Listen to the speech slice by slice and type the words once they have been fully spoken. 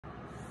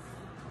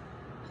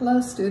Hello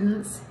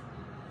students,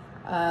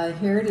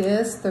 here it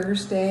is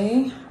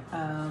Thursday,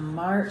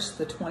 March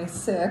the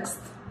 26th,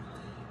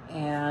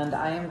 and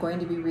I am going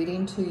to be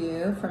reading to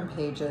you from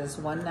pages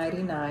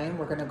 199.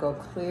 We're going to go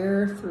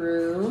clear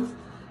through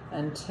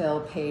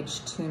until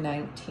page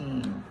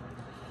 219,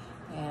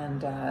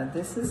 and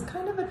this is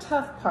kind of a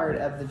tough part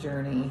of the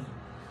journey.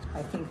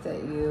 I think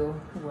that you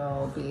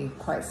will be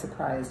quite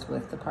surprised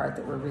with the part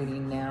that we're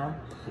reading now,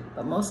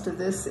 but most of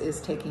this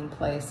is taking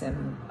place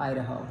in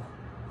Idaho.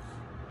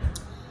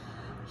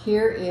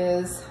 Here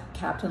is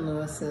Captain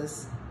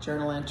Lewis's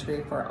journal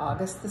entry for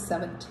August the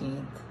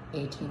 17th,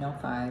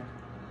 1805.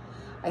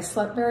 I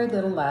slept very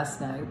little last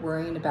night,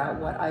 worrying about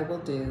what I will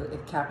do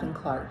if Captain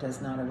Clark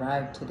does not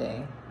arrive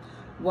today.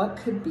 What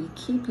could be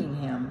keeping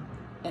him?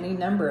 Any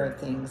number of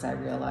things, I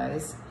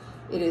realize.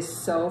 It is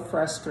so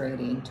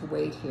frustrating to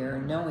wait here,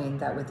 knowing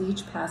that with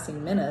each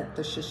passing minute,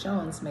 the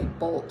Shoshones may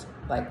bolt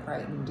like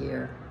frightened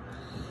deer.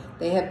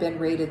 They have been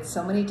raided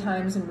so many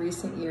times in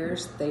recent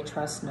years, they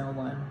trust no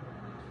one.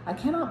 I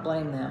cannot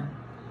blame them.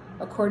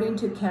 According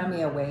to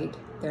Cameawait,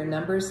 their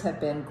numbers have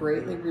been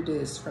greatly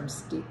reduced from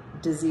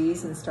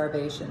disease and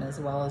starvation as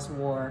well as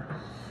war.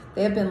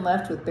 They have been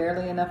left with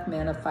barely enough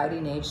men of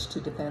fighting age to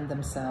defend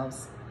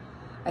themselves.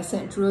 I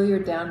sent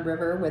Drouillard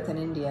downriver with an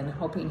Indian,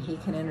 hoping he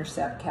can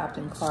intercept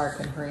Captain Clark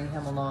and hurry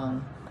him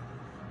along.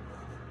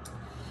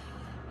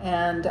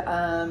 And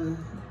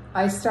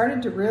I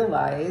started to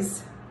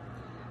realize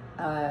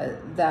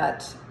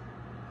that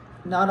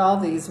not all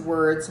these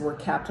words were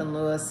Captain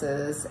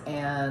Lewis's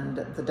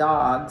and the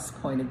dog's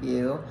point of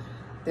view.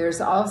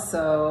 There's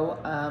also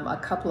a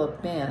couple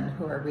of men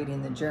who are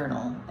reading the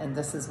journal, and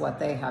this is what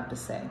they have to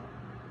say.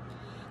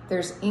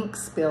 There's ink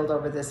spilled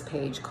over this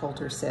page,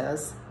 Coulter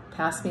says.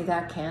 Pass me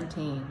that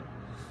canteen.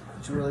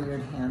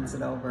 Drouillard hands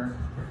it over.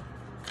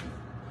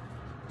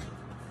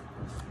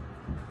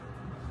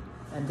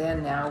 And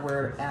then now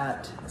we're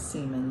at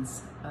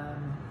Seaman's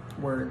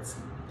words.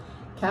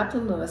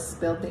 Captain Lewis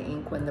spilled the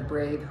ink when the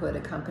brave who had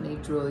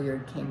accompanied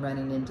Drouillard came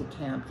running into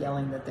camp,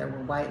 yelling that there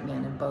were white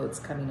men in boats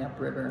coming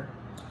upriver.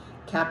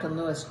 Captain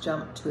Lewis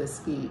jumped to his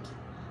feet.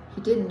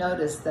 He didn't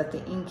notice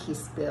the ink he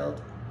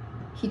spilled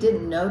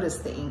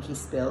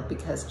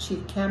because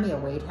Chief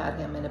Cameawait had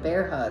him in a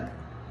bear hug.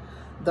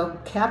 Though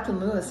Captain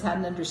Lewis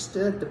hadn't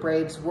understood the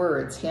brave's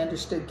words, he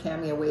understood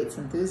Cameawait's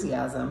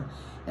enthusiasm,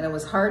 and it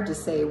was hard to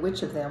say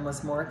which of them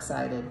was more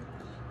excited.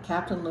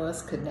 Captain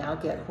Lewis could now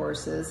get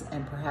horses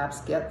and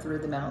perhaps get through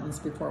the mountains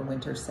before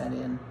winter set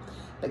in.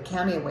 But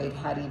Cameawait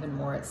had even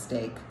more at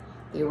stake.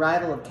 The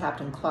arrival of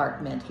Captain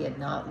Clark meant he had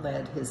not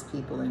led his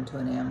people into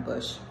an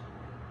ambush.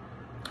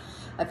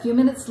 A few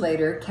minutes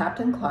later,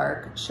 Captain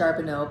Clark,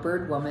 Charbonneau,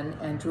 Birdwoman,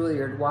 and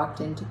Drouillard walked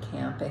into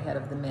camp ahead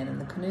of the men in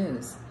the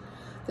canoes.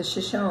 The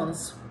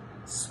Shoshones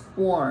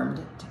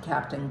swarmed to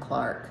Captain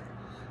Clark.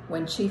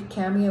 When Chief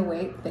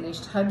Cameawait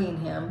finished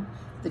hugging him,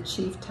 the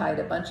chief tied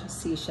a bunch of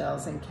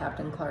seashells in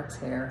Captain Clark's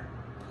hair.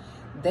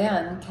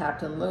 Then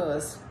Captain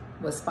Lewis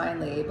was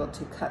finally able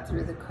to cut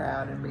through the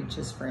crowd and reach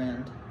his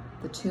friend.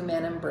 The two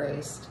men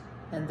embraced,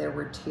 and there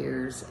were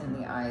tears in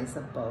the eyes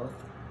of both.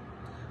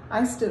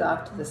 I stood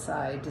off to the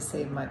side to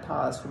save my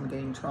paws from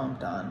getting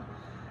tromped on.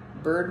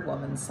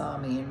 Birdwoman saw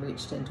me and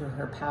reached into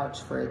her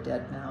pouch for a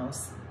dead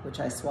mouse,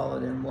 which I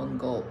swallowed in one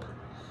gulp.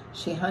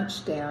 She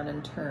hunched down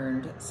and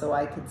turned so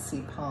I could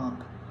see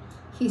Pomp.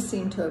 He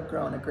seemed to have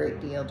grown a great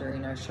deal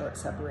during our short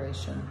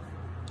separation.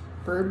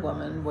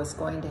 Birdwoman was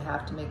going to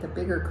have to make a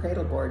bigger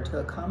cradle board to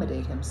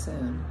accommodate him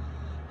soon.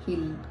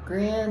 He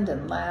grinned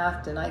and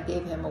laughed, and I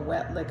gave him a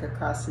wet lick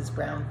across his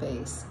brown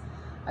face.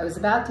 I was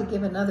about to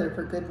give another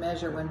for good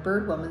measure when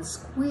Birdwoman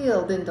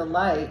squealed in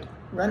delight,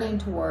 running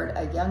toward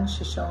a young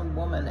Shoshone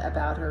woman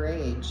about her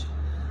age.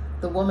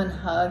 The woman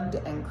hugged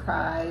and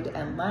cried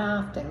and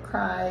laughed and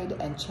cried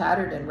and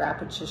chattered in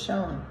rapid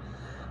Shoshone.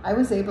 I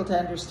was able to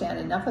understand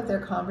enough of their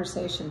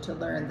conversation to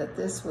learn that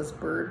this was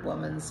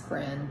Birdwoman's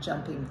friend,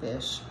 Jumping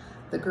Fish,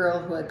 the girl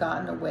who had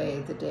gotten away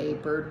the day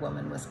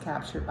Birdwoman was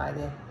captured by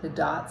the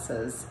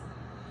Hidatsas.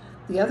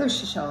 The other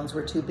Shoshones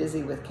were too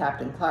busy with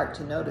Captain Clark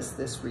to notice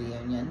this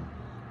reunion.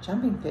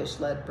 Jumping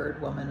Fish led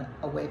Birdwoman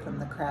away from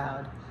the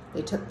crowd.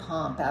 They took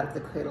Pomp out of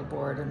the cradle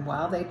board, and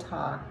while they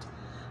talked,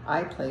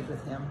 I played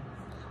with him.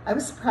 I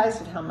was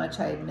surprised at how much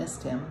I had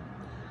missed him.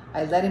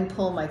 I let him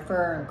pull my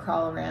fur and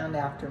crawl around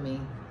after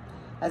me.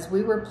 As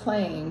we were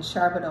playing,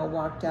 Charbonneau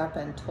walked up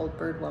and told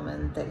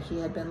Birdwoman that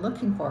he had been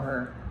looking for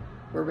her.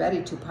 We're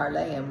ready to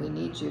parley, and we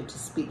need you to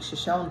speak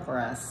Shoshone for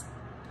us.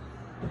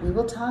 We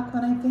will talk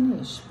when I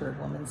finish,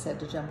 Birdwoman said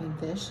to Jumping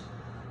Fish.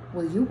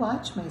 Will you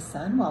watch my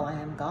son while I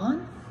am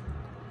gone?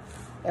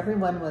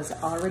 Everyone was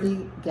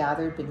already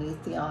gathered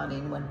beneath the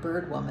awning when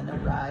Birdwoman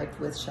arrived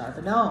with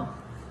Charbonneau.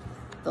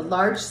 The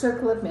large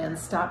circle of men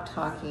stopped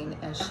talking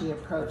as she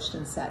approached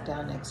and sat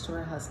down next to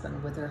her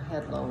husband with her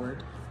head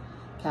lowered.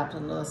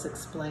 Captain Lewis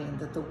explained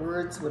that the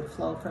words would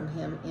flow from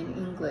him in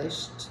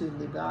English to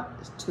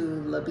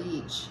La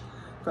Beach,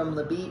 from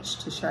La Beach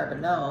to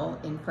Charbonneau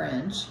in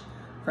French,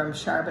 from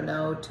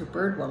Charbonneau to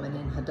Birdwoman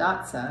in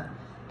Hidatsa,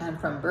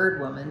 and from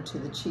Birdwoman to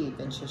the chief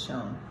in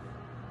Shoshone.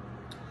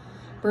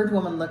 Bird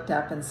Woman looked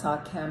up and saw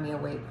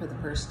Cameawait for the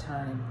first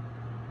time.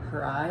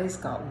 Her eyes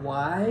got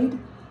wide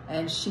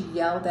and she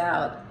yelled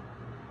out,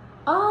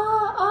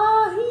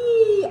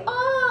 "Ah-ah-hee!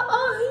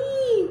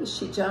 Ah-ah-hee!"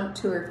 She jumped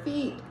to her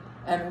feet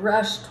and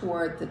rushed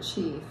toward the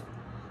chief.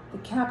 The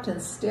captain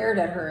stared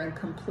at her in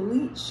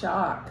complete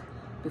shock.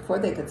 Before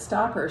they could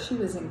stop her, she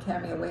was in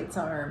Cameawait's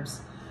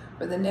arms.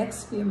 For the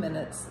next few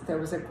minutes, there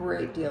was a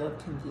great deal of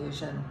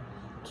confusion.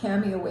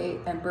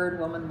 Cameawait and Bird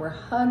Woman were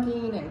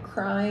hugging and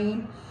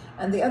crying,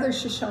 and the other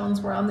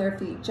Shoshones were on their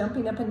feet,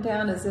 jumping up and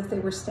down as if they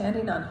were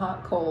standing on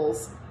hot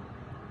coals.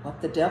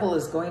 "What the devil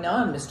is going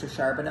on, Mr.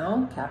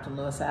 Charbonneau?" Captain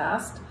Lewis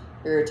asked,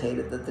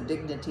 irritated that the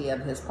dignity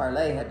of his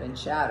parley had been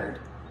shattered.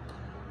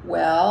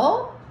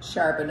 "Well,"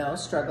 Charbonneau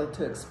struggled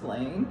to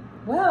explain.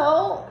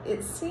 "Well,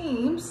 it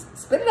seems—"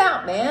 "Spit it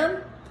out,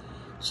 man."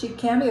 "Chief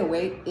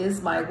Cameawait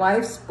is my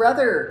wife's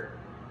brother."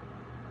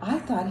 "I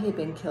thought he had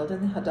been killed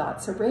in the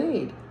Hidatsa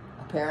raid."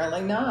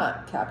 "Apparently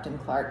not," Captain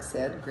Clark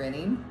said,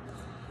 grinning.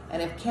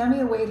 "And if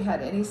Cameawait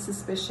had any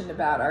suspicion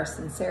about our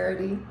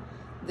sincerity,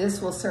 this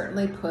will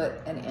certainly put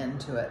an end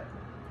to it."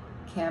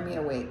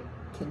 Cameawait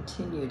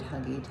continued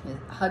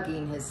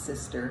hugging his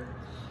sister.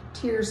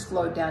 Tears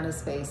flowed down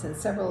his face, and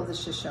several of the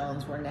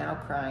Shoshones were now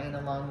crying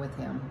along with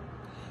him.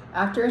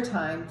 After a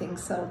time,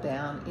 things settled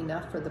down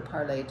enough for the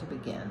parley to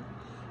begin,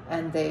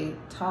 and they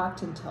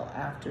talked until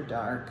after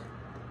dark.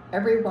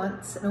 Every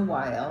once in a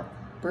while,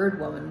 Bird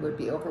Woman would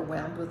be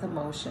overwhelmed with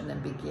emotion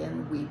and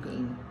begin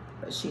weeping,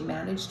 but she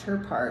managed her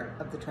part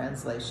of the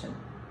translation.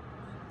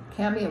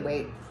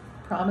 Cameawait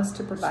promised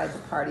to provide the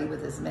party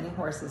with as many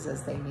horses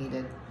as they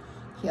needed.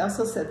 He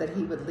also said that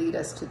he would lead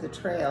us to the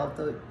trail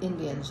the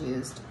Indians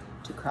used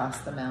to cross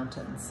the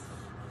mountains.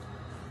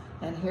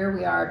 And here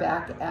we are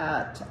back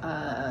at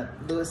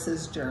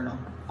Lewis's journal.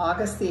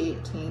 August the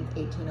 18th,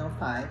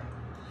 1805.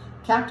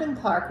 Captain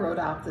Clark rode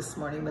off this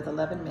morning with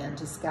 11 men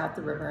to scout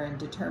the river and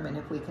determine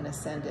if we can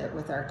ascend it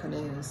with our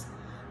canoes.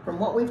 From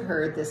what we've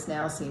heard, this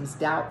now seems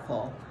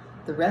doubtful.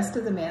 The rest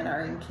of the men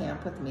are in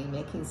camp with me,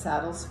 making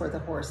saddles for the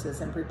horses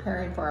and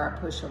preparing for our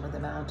push over the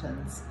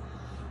mountains.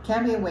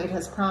 Cameawait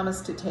has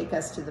promised to take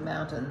us to the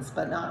mountains,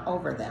 but not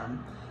over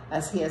them,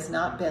 as he has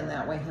not been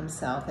that way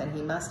himself, and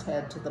he must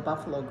head to the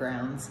buffalo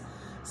grounds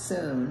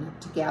soon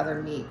to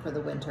gather meat for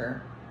the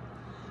winter.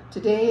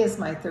 Today is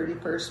my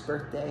 31st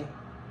birthday.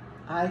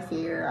 I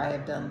fear I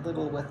have done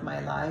little with my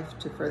life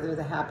to further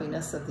the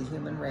happiness of the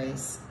human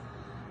race.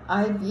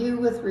 I view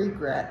with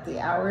regret the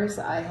hours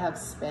I have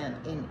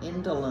spent in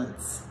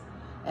indolence,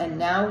 and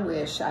now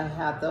wish I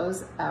had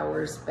those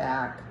hours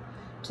back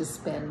to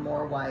spend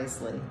more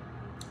wisely.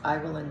 I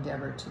will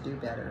endeavor to do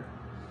better.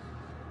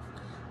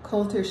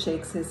 Coulter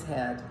shakes his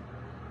head.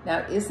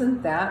 Now,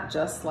 isn't that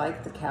just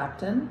like the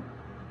captain?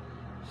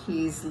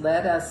 He's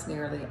led us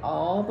nearly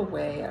all the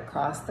way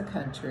across the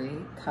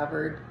country,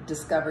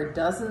 discovered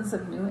dozens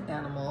of new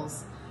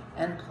animals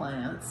and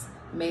plants,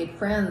 made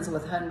friends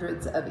with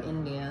hundreds of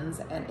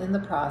Indians, and in the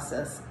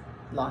process,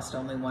 lost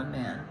only one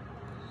man.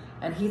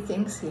 And he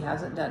thinks he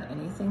hasn't done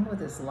anything with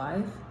his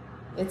life?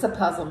 It's a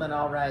puzzlement,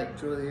 all right,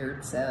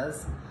 Drouillard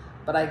says,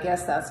 but I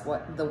guess that's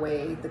the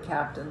way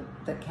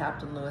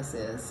Captain Lewis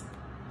is.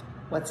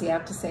 What's he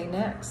have to say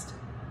next?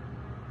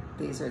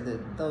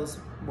 Those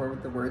were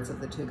the words of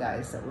the two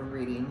guys that were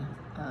reading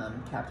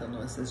Captain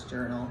Lewis's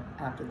journal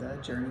after the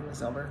journey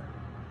was over.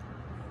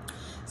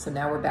 So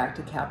now we're back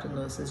to Captain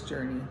Lewis's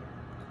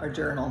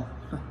journal,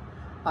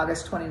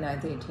 August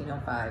 29th,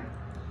 1805.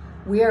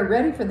 We are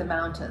ready for the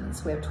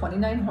mountains. We have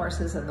 29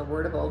 horses and the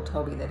word of old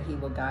Toby that he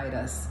will guide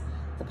us.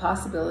 The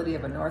possibility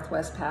of a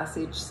northwest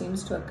passage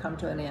seems to have come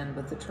to an end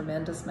with the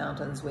tremendous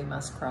mountains we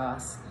must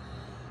cross.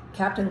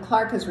 Captain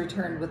Clark has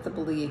returned with the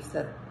belief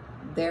that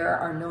there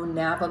are no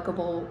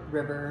navigable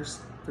rivers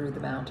through the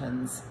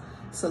mountains,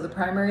 so the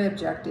primary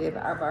objective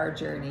of our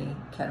journey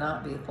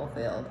cannot be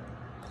fulfilled.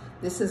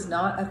 This is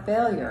not a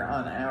failure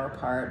on our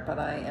part, but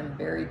I am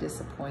very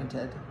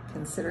disappointed,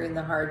 considering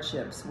the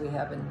hardships we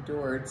have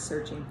endured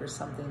searching for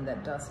something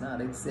that does not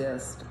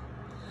exist.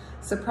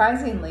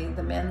 Surprisingly,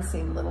 the men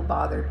seem little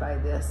bothered by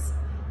this.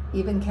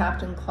 Even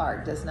Captain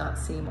Clark does not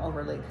seem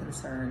overly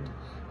concerned.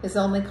 His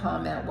only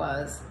comment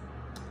was,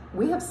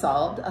 "We have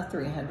solved a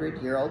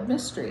 300-year-old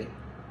mystery.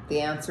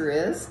 The answer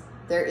is,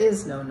 there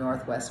is no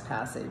Northwest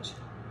Passage."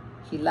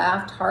 He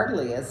laughed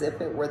heartily as if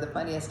it were the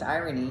funniest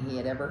irony he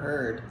had ever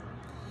heard.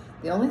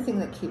 The only thing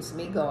that keeps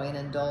me going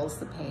and dulls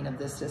the pain of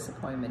this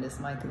disappointment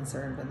is my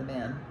concern for the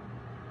men.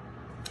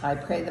 I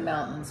pray the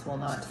mountains will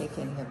not take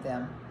any of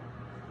them,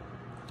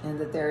 and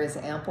that there is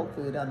ample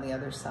food on the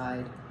other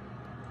side.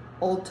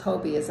 Old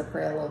Toby is a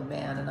frail old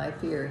man, and I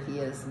fear he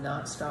is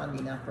not strong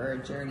enough for a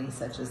journey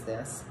such as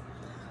this.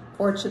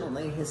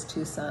 Fortunately, his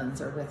two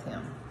sons are with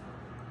him.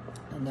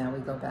 And now we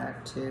go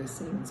back to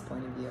Stephen's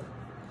point of view.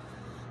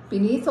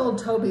 Beneath old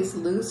Toby's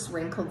loose,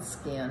 wrinkled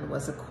skin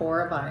was a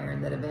core of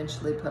iron that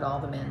eventually put all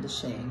the men to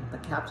shame,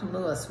 but Captain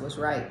Lewis was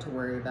right to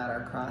worry about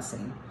our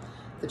crossing.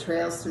 The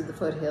trails through the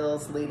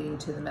foothills leading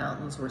to the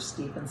mountains were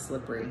steep and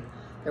slippery.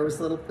 There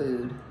was little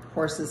food.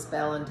 Horses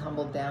fell and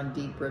tumbled down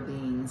deep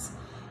ravines,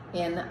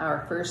 In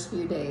our first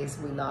few days,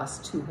 we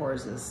lost two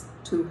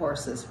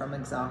horses from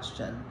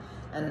exhaustion,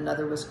 and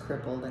another was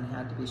crippled and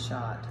had to be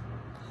shot.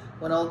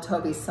 When old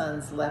Toby's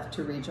sons left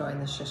to rejoin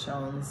the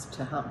Shoshones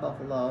to hunt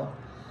buffalo,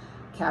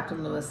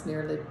 Captain Lewis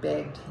nearly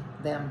begged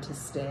them to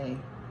stay.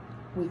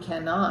 "We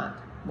cannot,"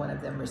 one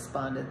of them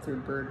responded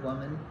through Bird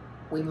Woman.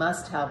 "We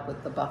must help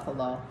with the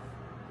buffalo."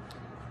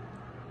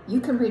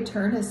 "You can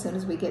return as soon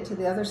as we get to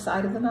the other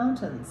side of the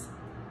mountains."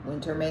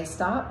 "Winter may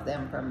stop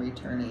them from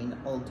returning,"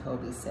 old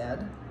Toby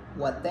said.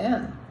 "What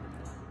then?"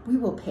 "We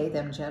will pay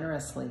them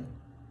generously."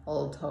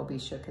 Old Toby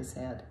shook his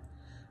head.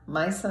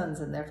 "My sons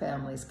and their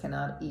families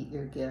cannot eat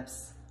your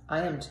gifts.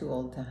 I am too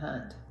old to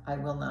hunt. I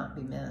will not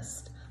be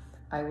missed.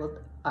 I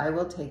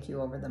will take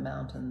you over the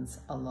mountains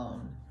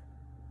alone."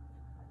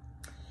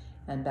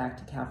 And back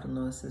to Captain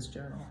Lewis's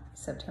journal.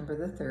 September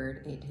the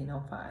 3rd,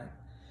 1805.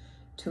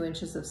 2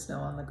 inches of snow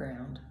on the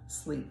ground,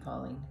 sleet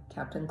falling.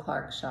 Captain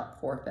Clark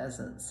shot 4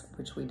 pheasants,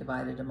 which we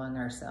divided among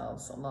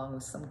ourselves, along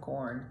with some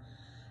corn.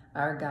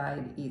 Our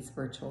guide eats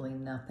virtually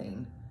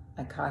nothing.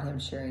 I caught him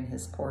sharing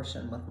his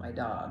portion with my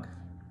dog.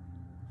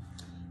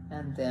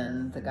 And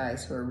then the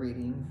guys who are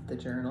reading the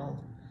journal,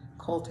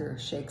 Coulter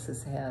shakes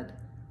his head.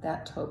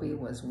 "That Toby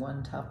was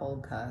one tough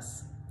old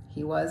cuss."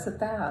 He was at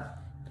that.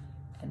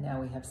 And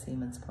now we have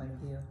Seaman's point of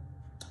view.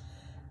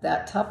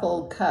 "That tough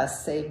old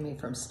cuss saved me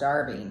from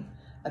starving.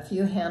 A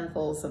few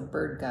handfuls of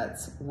bird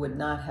guts would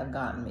not have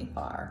gotten me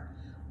far.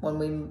 When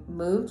we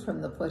moved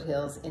from the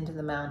foothills into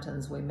the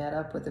mountains, we met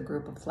up with a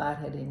group of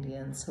Flathead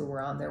Indians who were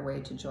on their way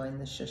to join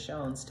the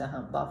Shoshones to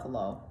hunt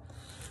buffalo.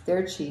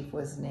 Their chief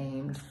was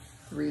named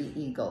 3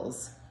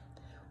 Eagles.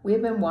 "We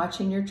have been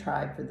watching your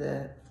tribe for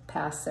the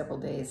past several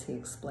days," he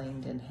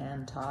explained in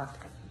hand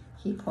talk.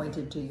 He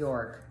pointed to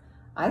York.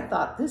 "I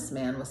thought this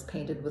man was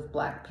painted with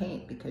black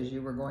paint because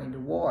you were going to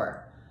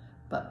war.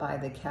 But by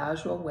the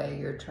casual way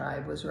your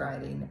tribe was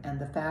riding and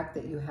the fact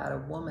that you had a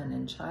woman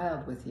and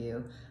child with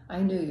you,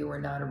 I knew you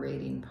were not a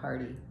raiding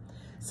party.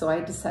 So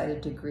I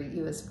decided to greet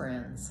you as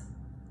friends."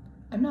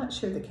 I'm not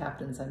sure the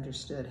captains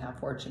understood how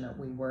fortunate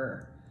we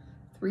were.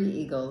 3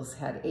 Eagles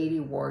had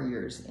 80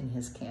 warriors in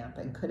his camp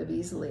and could have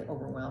easily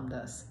overwhelmed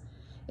us.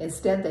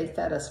 Instead, they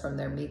fed us from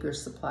their meager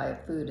supply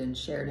of food and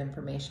shared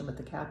information with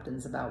the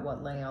captains about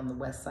what lay on the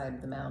west side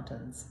of the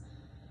mountains.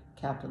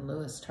 Captain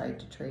Lewis tried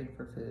to trade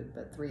for food,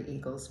 but 3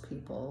 Eagles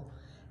people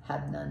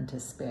had none to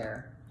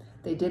spare.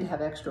 They did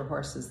have extra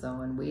horses,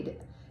 though, and we'd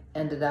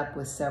ended up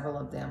with several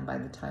of them by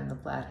the time the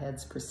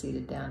Flatheads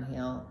proceeded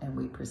downhill and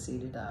we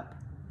proceeded up.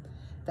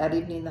 That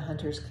evening, the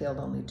hunters killed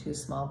only 2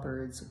 small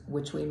birds,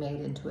 which we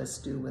made into a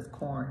stew with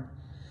corn.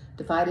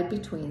 Divided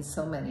between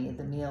so many,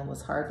 the meal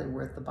was hardly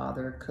worth the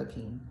bother of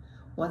cooking.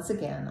 Once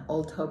again,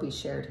 old Toby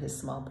shared his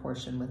small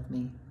portion with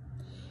me.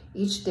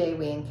 Each day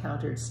we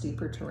encountered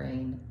steeper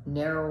terrain,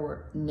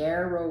 narrower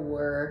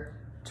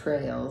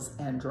trails,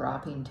 and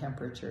dropping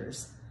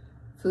temperatures.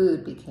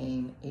 Food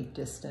became a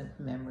distant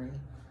memory.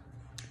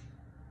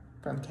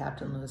 From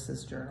Captain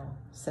Lewis's journal,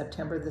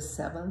 September the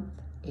 7th,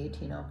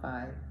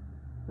 1805.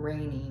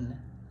 Raining,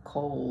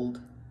 cold.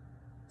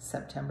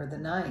 September the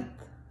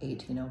 9th,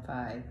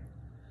 1805.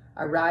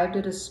 Arrived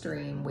at a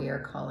stream we are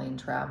calling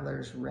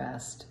Traveler's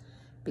Rest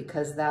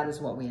because that is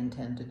what we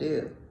intend to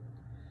do.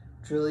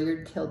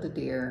 Juilliard killed a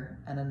deer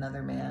and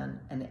another man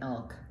an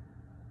elk.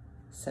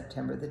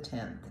 September the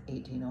 10th,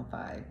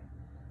 1805.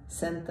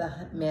 Sent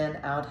the men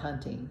out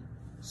hunting.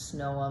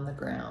 Snow on the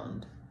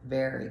ground,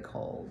 very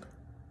cold.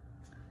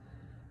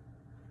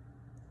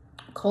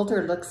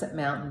 Coulter looks at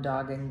Mountain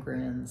Dog and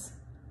grins.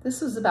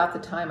 "This was about the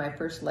time I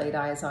first laid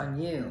eyes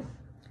on you."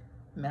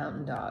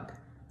 Mountain Dog,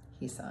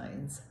 he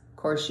signs.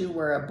 "Course you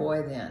were a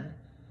boy then.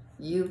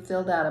 You've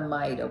filled out a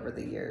mite over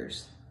the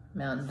years."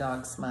 Mountain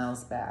Dog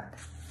smiles back.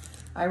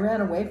 "I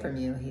ran away from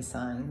you," he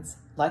signs,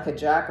 "like a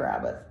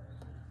jackrabbit.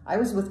 I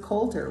was with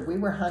Coulter. We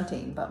were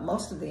hunting, but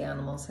most of the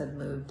animals had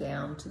moved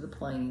down to the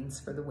plains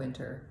for the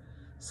winter,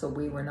 so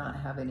we were not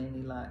having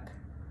any luck."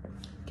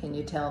 Can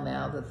you tell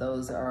now that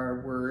those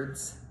are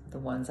words, the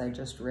ones I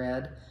just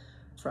read,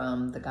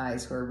 from the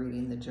guys who are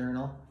reading the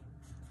journal?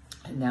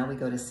 And now we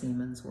go to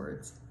Seaman's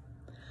words.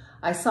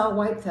 "I saw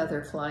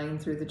Whitefeather flying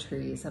through the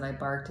trees and I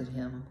barked at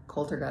him.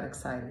 Coulter got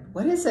excited.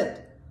 'What is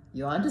it?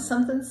 You onto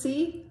something,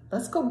 see?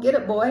 Let's go get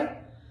it, boy.'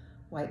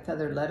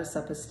 Whitefeather led us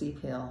up a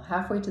steep hill.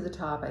 Halfway to the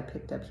top, I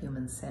picked up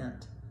human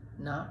scent.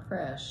 Not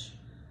fresh,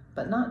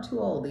 but not too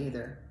old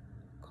either."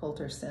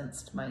 Coulter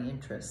sensed my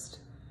interest.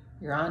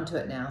 "You're on to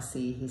it now,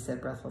 see," he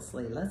said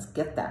breathlessly. "Let's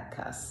get that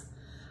cuss."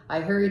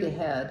 I hurried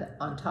ahead.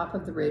 On top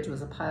of the ridge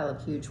was a pile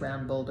of huge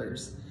round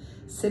boulders.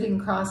 Sitting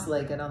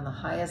cross-legged on the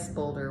highest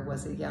boulder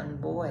was a young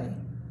boy,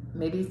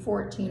 maybe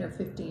 14 or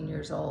 15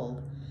 years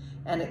old,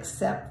 and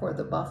except for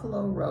the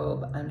buffalo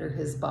robe under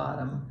his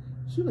bottom,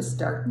 he was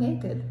stark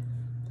naked.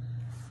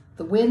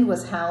 The wind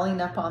was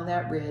howling up on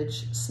that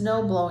ridge,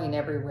 snow blowing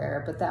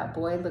everywhere, but that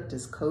boy looked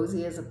as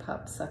cozy as a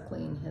pup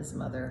suckling his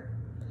mother.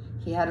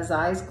 He had his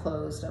eyes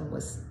closed and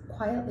was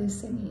quietly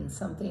singing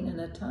something in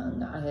a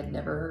tongue I had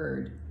never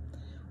heard.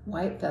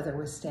 Whitefeather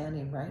was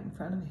standing right in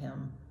front of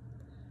him.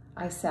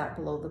 I sat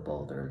below the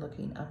boulder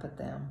looking up at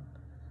them,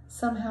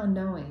 somehow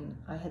knowing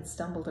I had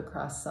stumbled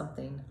across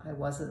something I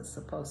wasn't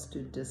supposed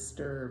to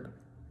disturb.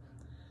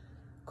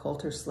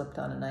 Coulter slipped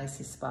on an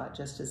icy spot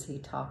just as he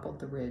toppled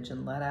the ridge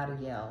and let out a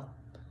yell.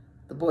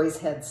 The boy's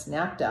head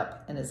snapped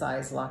up and his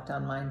eyes locked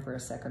on mine for a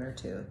second or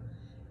two,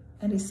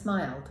 and he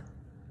smiled.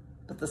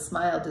 But the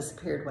smile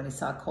disappeared when he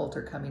saw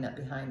Coulter coming up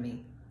behind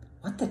me.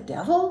 "What the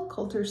devil?"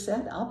 Coulter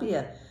said.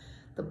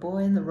 The boy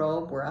in the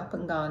robe were up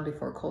and gone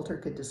before Coulter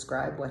could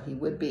describe what he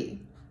would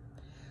be.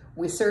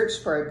 We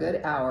searched for a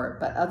good hour,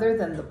 but other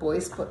than the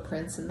boy's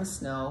footprints in the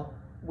snow,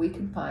 we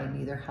could find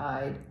neither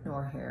hide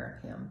nor hair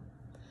of him.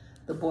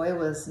 The boy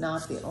was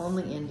not the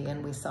only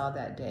Indian we saw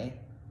that day.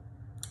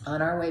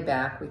 On our way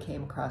back, we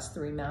came across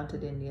 3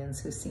 mounted Indians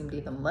who seemed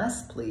even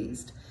less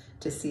pleased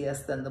to see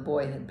us than the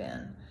boy had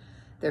been.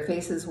 Their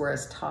faces were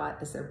as taut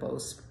as their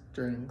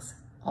bowstrings.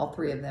 All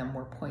 3 of them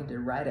were pointed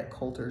right at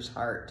Coulter's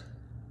heart.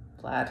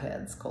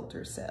 "Flatheads,"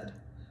 Coulter said,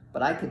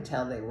 but I could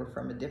tell they were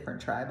from a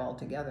different tribe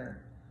altogether.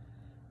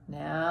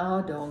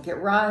 "Now, don't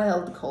get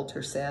riled,"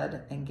 Coulter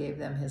said, and gave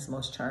them his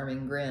most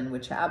charming grin,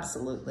 which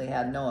absolutely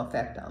had no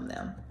effect on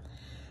them.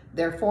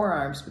 Their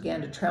forearms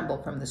began to tremble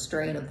from the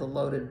strain of the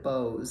loaded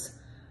bows.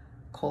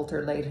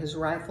 Coulter laid his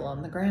rifle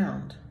on the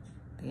ground.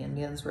 The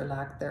Indians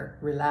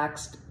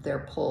relaxed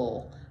their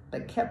pull,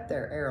 but kept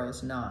their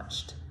arrows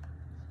notched.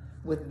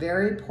 With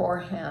very poor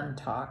hand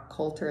talk,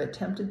 Coulter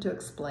attempted to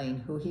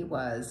explain who he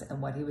was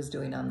and what he was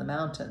doing on the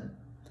mountain.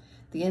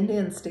 The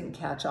Indians didn't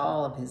catch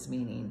all of his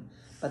meaning,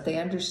 but they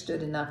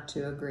understood enough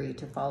to agree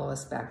to follow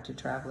us back to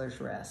Traveler's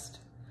Rest.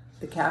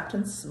 The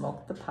captain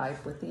smoked the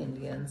pipe with the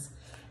Indians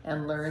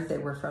and learned they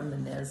were from the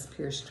Nez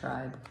Perce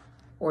tribe,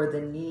 or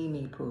the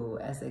Nimipu,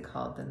 as they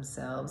called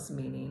themselves,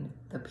 meaning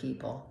the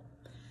people.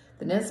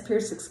 The Nez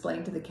Perce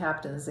explained to the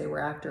captains they were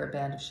after a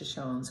band of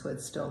Shoshones who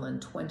had stolen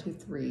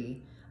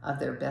 23 of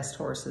their best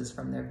horses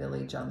from their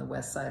village on the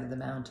west side of the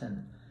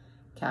mountain.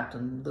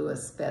 Captain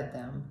Lewis fed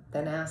them,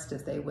 then asked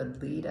if they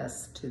would lead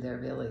us to their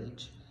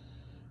village.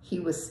 He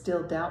was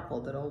still doubtful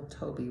that old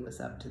Toby was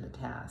up to the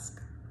task.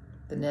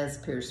 The Nez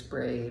Perce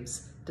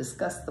braves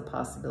discussed the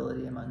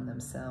possibility among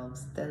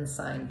themselves, then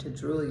signed to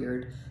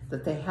Drouillard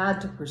that they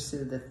had to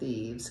pursue the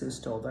thieves who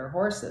stole their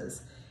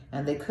horses,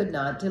 and they could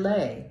not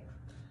delay.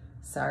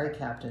 "Sorry,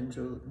 Captain,"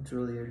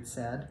 Drouillard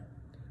said.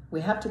 "We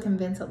have to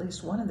convince at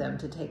least one of them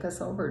to take us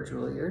over,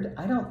 Drouillard.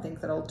 I don't think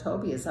that old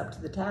Toby is up to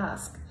the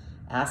task.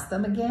 Ask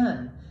them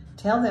again.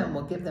 Tell them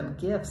we'll give them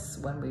gifts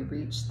when we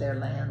reach their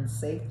land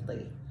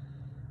safely."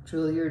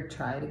 Drouillard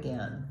tried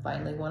again.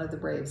 Finally, one of the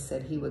braves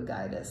said he would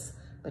guide us,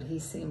 but he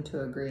seemed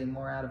to agree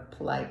more out of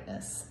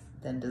politeness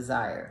than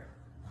desire.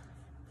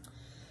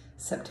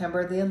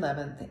 September the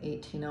 11th,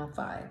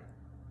 1805.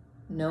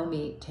 No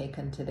meat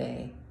taken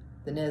today.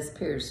 The Nez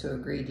Perce, who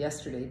agreed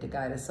yesterday to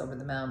guide us over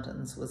the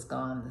mountains, was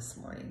gone this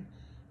morning,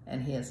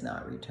 and he has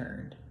not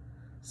returned.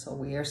 So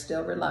we are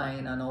still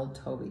relying on old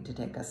Toby to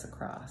take us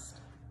across.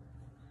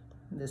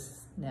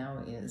 This now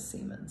is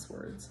Seaman's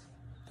words.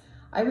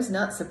 I was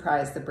not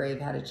surprised the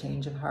brave had a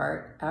change of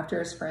heart. After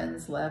his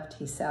friends left,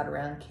 he sat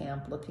around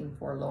camp looking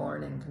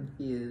forlorn and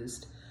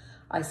confused.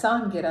 I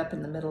saw him get up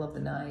in the middle of the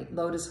night,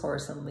 load his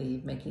horse, and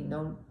leave, making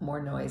no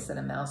more noise than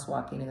a mouse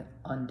walking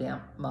on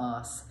damp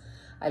moss.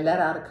 I let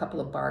out a couple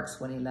of barks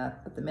when he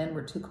left, but the men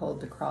were too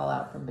cold to crawl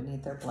out from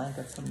beneath their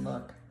blankets and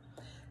look.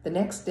 The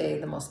next day,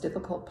 the most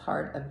difficult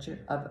part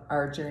of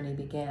our journey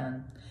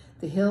began.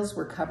 The hills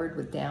were covered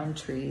with downed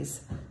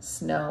trees,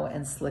 snow,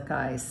 and slick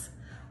ice.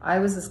 I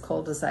was as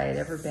cold as I had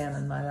ever been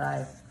in my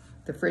life.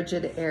 The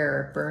frigid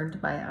air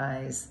burned my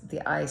eyes,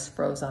 the ice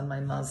froze on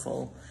my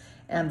muzzle,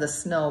 and the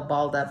snow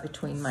balled up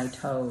between my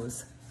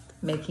toes,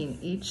 making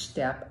each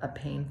step a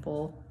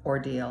painful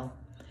ordeal.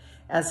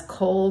 As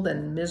cold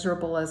and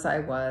miserable as I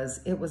was,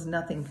 it was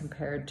nothing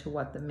compared to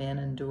what the men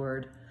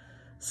endured.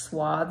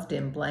 Swathed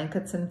in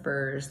blankets and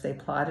furs, they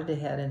plodded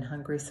ahead in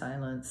hungry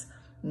silence,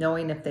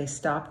 knowing if they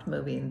stopped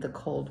moving, the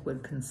cold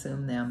would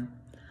consume them.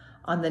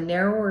 On the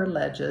narrower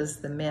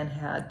ledges, the men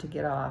had to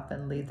get off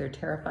and lead their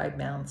terrified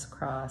mounts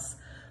across,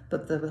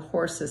 but the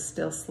horses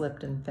still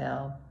slipped and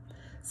fell,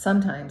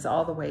 sometimes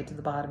all the way to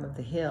the bottom of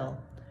the hill.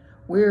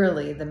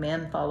 Wearily, the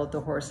men followed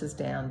the horses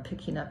down,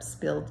 picking up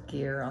spilled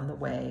gear on the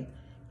way,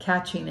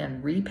 catching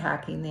and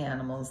repacking the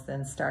animals,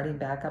 then starting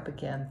back up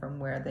again from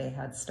where they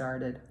had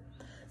started.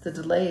 The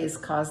delays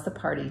caused the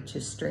party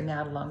to string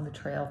out along the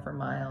trail for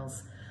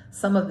miles.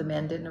 Some of the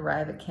men didn't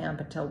arrive at camp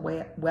until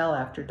well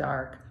after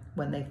dark,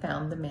 when they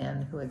found the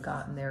men who had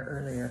gotten there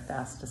earlier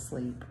fast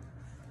asleep.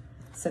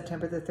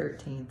 September the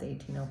 13th,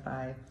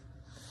 1805.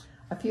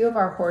 A few of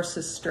our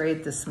horses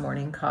strayed this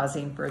morning,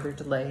 causing further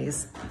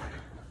delays.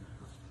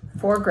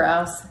 4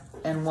 grouse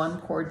and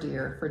 1 poor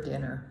deer for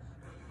dinner.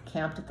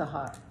 Camped at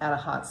a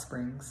hot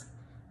springs.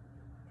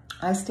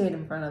 I stayed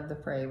in front of the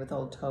fray with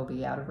old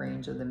Toby, out of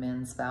range of the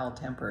men's foul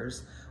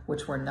tempers,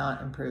 which were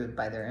not improved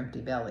by their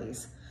empty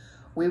bellies.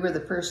 We were the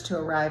first to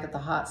arrive at the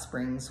hot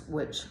springs,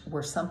 which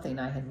were something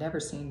I had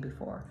never seen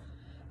before.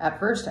 At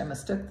first, I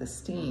mistook the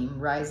steam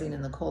rising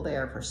in the cold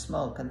air for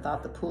smoke and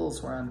thought the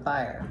pools were on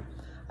fire.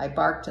 I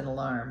barked in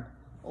alarm.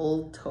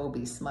 Old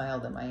Toby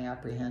smiled at my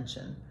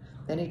apprehension.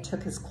 Then he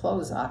took his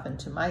clothes off and,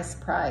 to my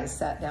surprise,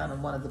 sat down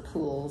in one of the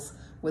pools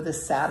with a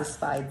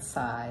satisfied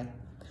sigh.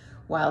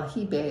 While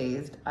he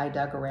bathed, I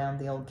dug around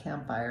the old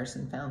campfires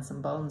and found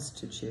some bones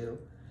to chew.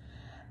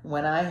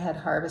 When I had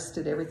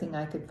harvested everything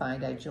I could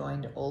find, I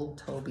joined Old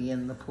Toby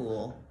in the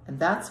pool. And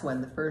that's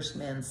when the first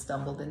men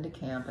stumbled into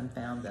camp and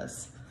found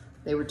us.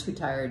 They were too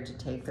tired to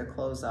take their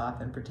clothes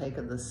off and partake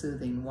of the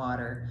soothing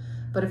water,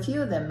 but a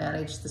few of them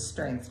managed the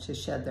strength to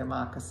shed their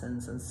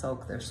moccasins and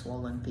soak their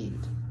swollen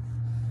feet.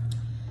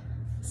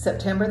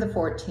 September the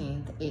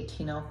 14th,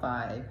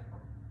 1805.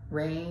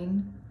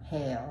 Rain,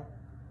 hail,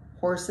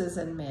 horses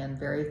and men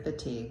very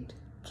fatigued,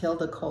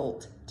 killed a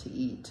colt to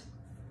eat.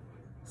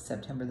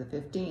 September the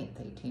 15th,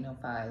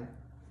 1805.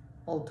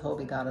 Old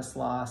Toby got us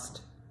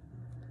lost.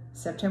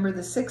 September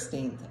the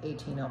 16th,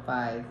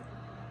 1805.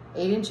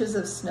 8 inches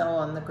of snow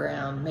on the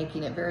ground,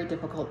 making it very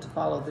difficult to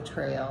follow the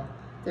trail.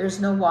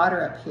 There's no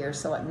water up here,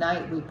 so at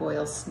night we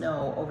boil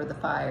snow over the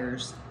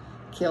fires.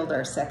 Killed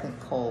our second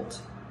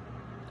colt.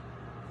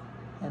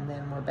 And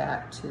then we're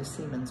back to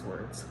Seaman's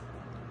words.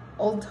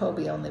 Old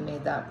Toby only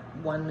made that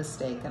one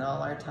mistake in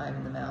all our time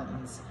in the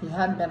mountains. He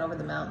hadn't been over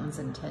the mountains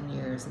in 10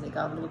 years, and he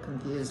got a little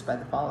confused by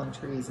the fallen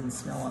trees and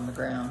snow on the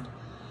ground.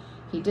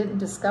 He didn't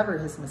discover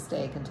his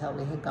mistake until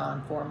we had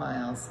gone 4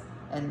 miles,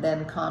 and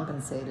then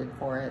compensated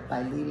for it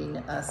by leading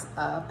us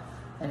up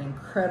an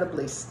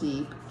incredibly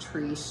steep,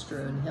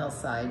 tree-strewn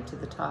hillside to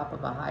the top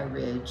of a high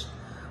ridge,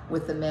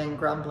 with the men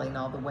grumbling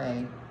all the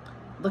way.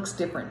 "Looks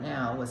different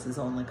now," was his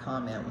only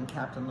comment when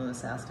Captain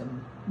Lewis asked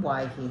him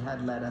why he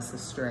had led us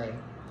astray.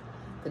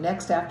 The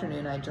next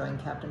afternoon, I joined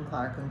Captain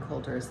Clark and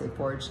Coulter as they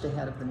forged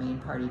ahead of the main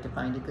party to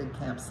find a good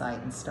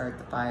campsite and start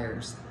the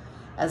fires.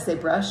 As they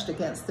brushed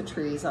against the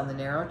trees on the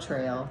narrow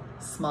trail,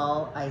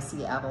 small,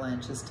 icy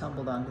avalanches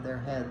tumbled onto their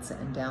heads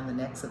and down the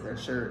necks of their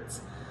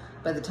shirts.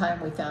 By the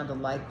time we found a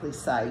likely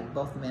site,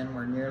 both men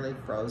were nearly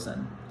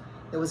frozen.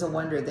 It was a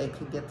wonder they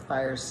could get the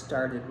fires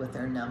started with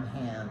their numb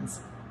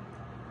hands.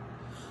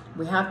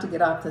 "We have to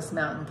get off this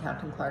mountain,"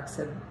 Captain Clark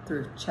said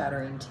through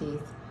chattering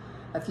teeth.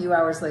 A few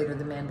hours later,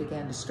 the men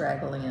began to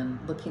straggle in,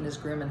 looking as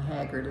grim and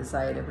haggard as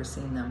I had ever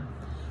seen them.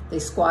 They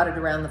squatted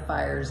around the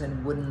fires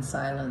in wooden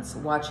silence,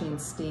 watching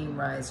steam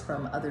rise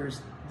from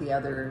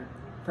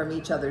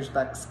each other's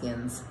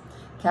buckskins.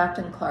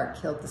 Captain Clark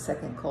killed the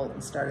second colt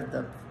and started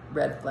the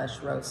red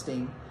flesh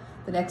roasting.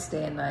 The next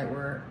day and night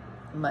were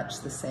much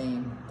the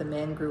same. The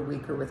men grew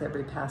weaker with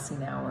every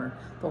passing hour.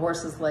 The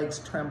horses' legs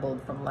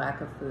trembled from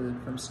lack of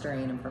food, from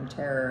strain, and from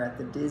terror at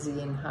the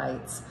dizzying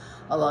heights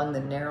along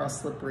the narrow,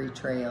 slippery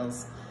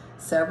trails.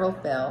 Several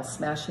fell,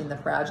 smashing the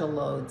fragile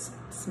loads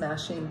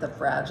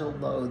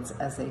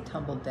as they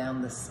tumbled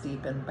down the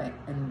steep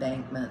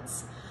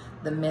embankments.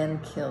 The men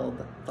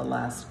killed the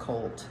last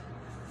colt.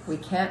 "We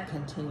can't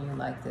continue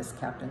like this,"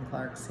 Captain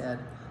Clark said.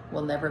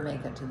 "We'll never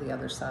make it to the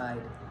other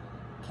side."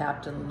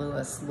 Captain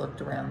Lewis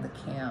looked around the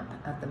camp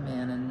at the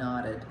men and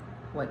nodded.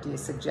 "What do you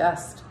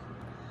suggest?"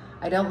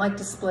 "I don't like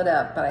to split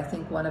up, but I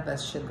think one of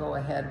us should go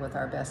ahead with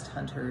our best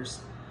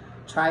hunters.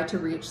 Try to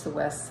reach the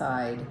west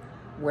side,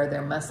 where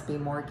there must be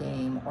more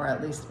game, or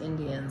at least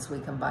Indians we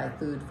can buy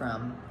food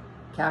from."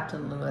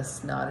 Captain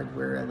Lewis nodded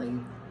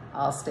wearily.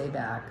 "I'll stay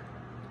back."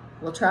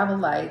 "We'll travel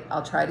light.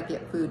 I'll try to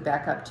get food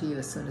back up to you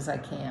as soon as I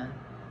can."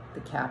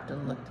 The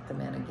captain looked at the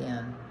men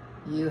again.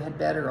 "You had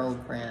better,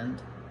 old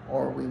friend,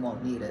 or we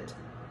won't need it."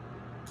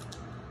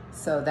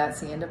 So that's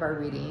the end of our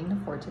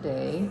reading for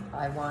today.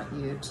 I want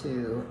you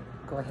to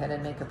go ahead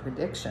and make a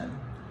prediction.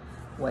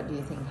 What do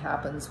you think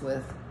happens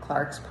with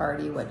Clark's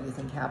party? What do you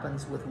think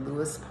happens with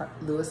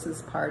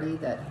Lewis's party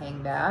that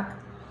hang back?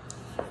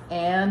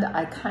 And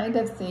I kind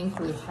of think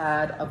we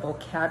had a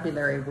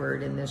vocabulary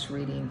word in this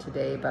reading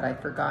today, but I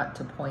forgot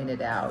to point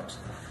it out.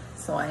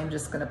 So I am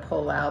just going to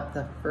pull out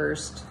the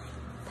first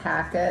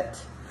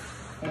packet,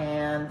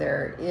 and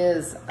there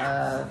is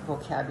a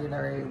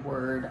vocabulary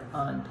word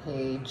on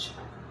page,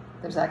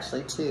 there's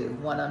actually two,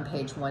 one on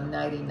page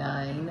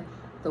 199,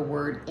 the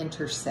word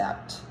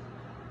intercept.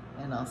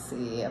 And I'll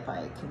see if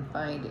I can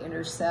find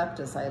intercept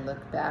as I look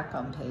back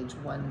on page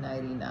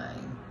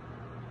 199.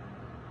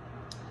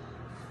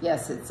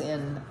 Yes, it's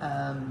in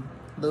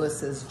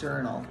Lewis's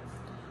journal.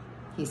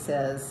 He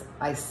says,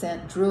 "I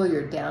sent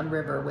Drouillard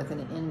downriver with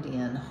an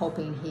Indian,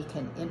 hoping he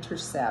can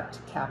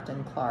intercept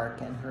Captain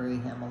Clark and hurry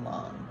him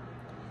along."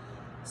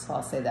 So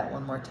I'll say that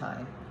one more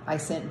time. "I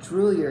sent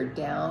Drouillard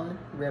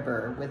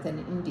downriver with an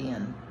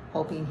Indian,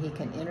 hoping he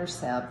can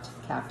intercept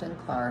Captain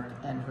Clark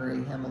and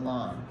hurry him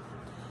along."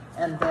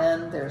 And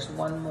then there's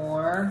one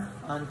more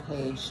on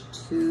page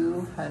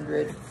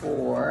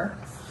 204.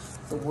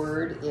 The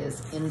word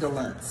is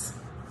indolence.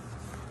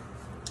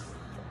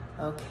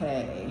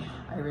 Okay,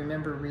 I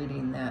remember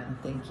reading that and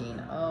thinking,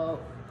 oh,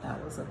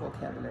 that was a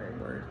vocabulary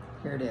word.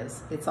 Here it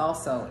is. It's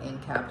also in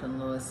Captain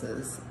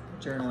Lewis's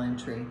journal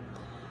entry.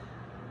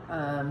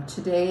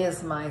 "Today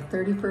is my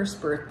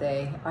 31st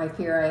birthday. I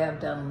fear I have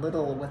done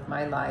little with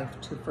my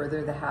life to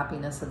further the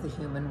happiness of the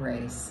human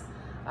race.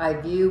 I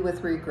view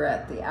with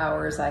regret the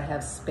hours I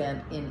have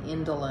spent in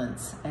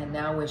indolence and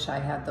now wish I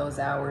had those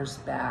hours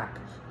back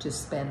to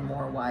spend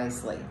more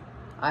wisely.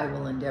 I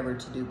will endeavor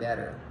to do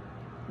better.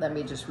 Let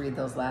me just read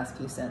those last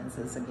few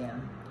sentences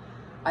again.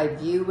 I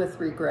view with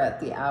regret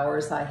the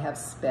hours I have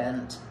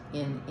spent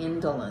in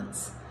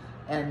indolence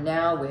and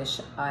now wish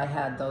I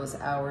had those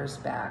hours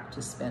back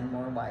to spend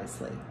more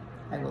wisely.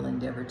 I will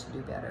endeavor to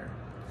do better.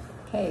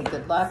 Okay,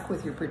 good luck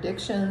with your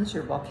predictions,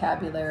 your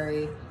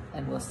vocabulary,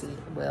 and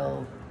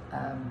we'll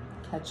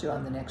catch you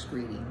on the next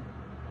reading.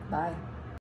 Bye.